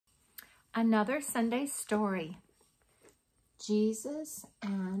Another Sunday story. Jesus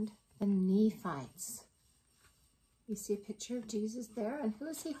and the Nephites. You see a picture of Jesus there, and who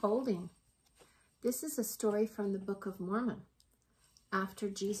is he holding? This is a story from the Book of Mormon after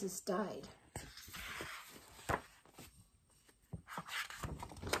Jesus died.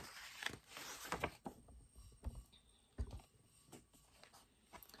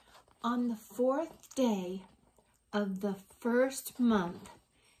 On the 4th day of the 1st month,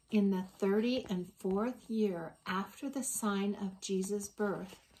 in the 34th year after the sign of Jesus'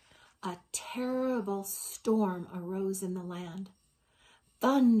 birth, a terrible storm arose in the land.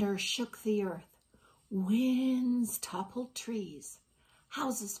 Thunder shook the earth. Winds toppled trees.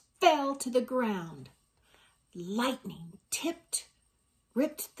 Houses fell to the ground. Lightning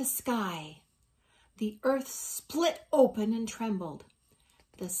ripped the sky. The earth split open and trembled.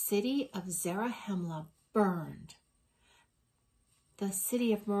 The city of Zarahemla burned. The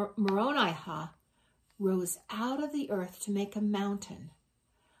city of Moronihah rose out of the earth to make a mountain.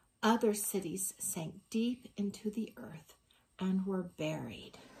 Other cities sank deep into the earth and were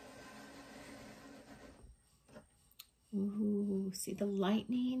buried. Ooh, see the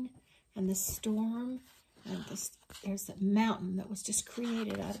lightning and the storm? And there's a mountain that was just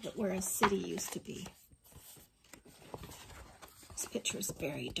created out of it where a city used to be. This picture is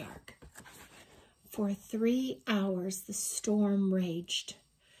very dark. For 3 hours, the storm raged.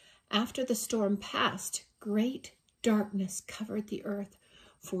 After the storm passed, great darkness covered the earth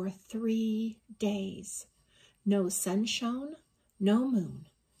for 3 days. No sun shone, no moon,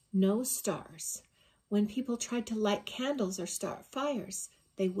 no stars. When people tried to light candles or start fires,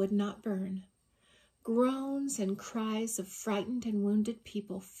 they would not burn. Groans and cries of frightened and wounded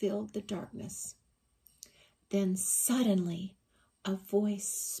people filled the darkness. Then suddenly, a voice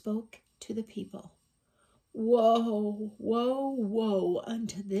spoke to the people. Woe, woe, woe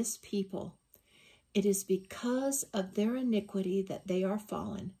unto this people! It is because of their iniquity that they are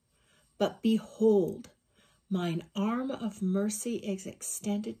fallen. But behold, mine arm of mercy is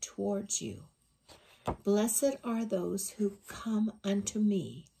extended towards you. Blessed are those who come unto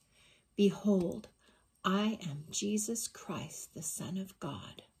me. Behold, I am Jesus Christ, the Son of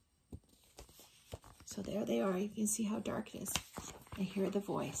God. So there they are. You can see how dark it is. I hear the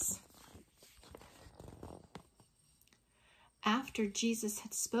voice. After Jesus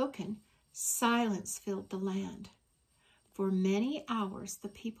had spoken, silence filled the land. For many hours the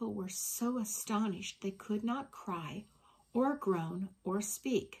people were so astonished they could not cry or groan or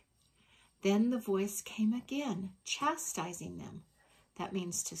speak. Then the voice came again, chastising them. That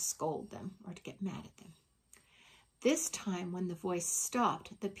means to scold them or to get mad at them. This time when the voice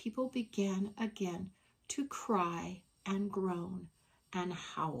stopped, the people began again to cry and groan and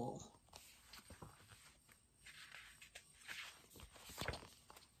howl.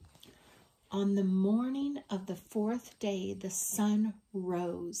 On the morning of the 4th day, the sun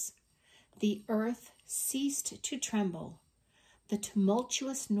rose. The earth ceased to tremble. The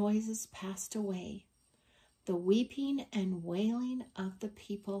tumultuous noises passed away. The weeping and wailing of the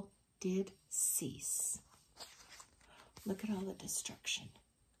people did cease. Look at all the destruction.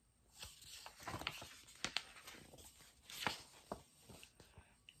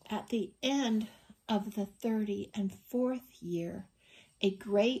 At the end of the 34th year, a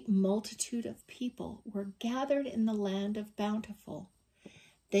great multitude of people were gathered in the land of Bountiful.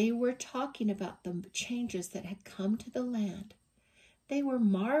 They were talking about the changes that had come to the land. They were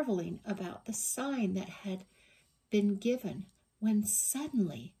marveling about the sign that had been given when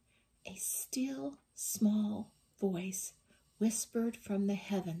suddenly a still small voice whispered from the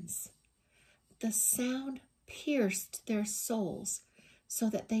heavens. The sound pierced their souls so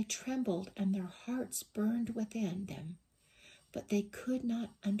that they trembled and their hearts burned within them. But they could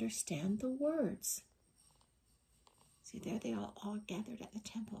not understand the words. See, there they all gathered at the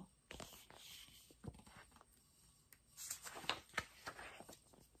temple.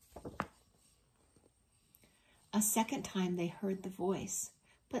 A second time they heard the voice,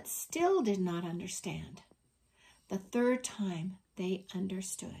 but still did not understand. The 3rd time they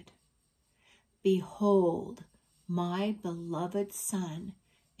understood. Behold, my beloved Son,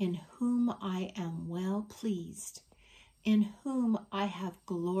 in whom I am well pleased, in whom I have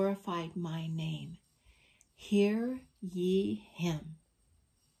glorified my name. Hear ye him.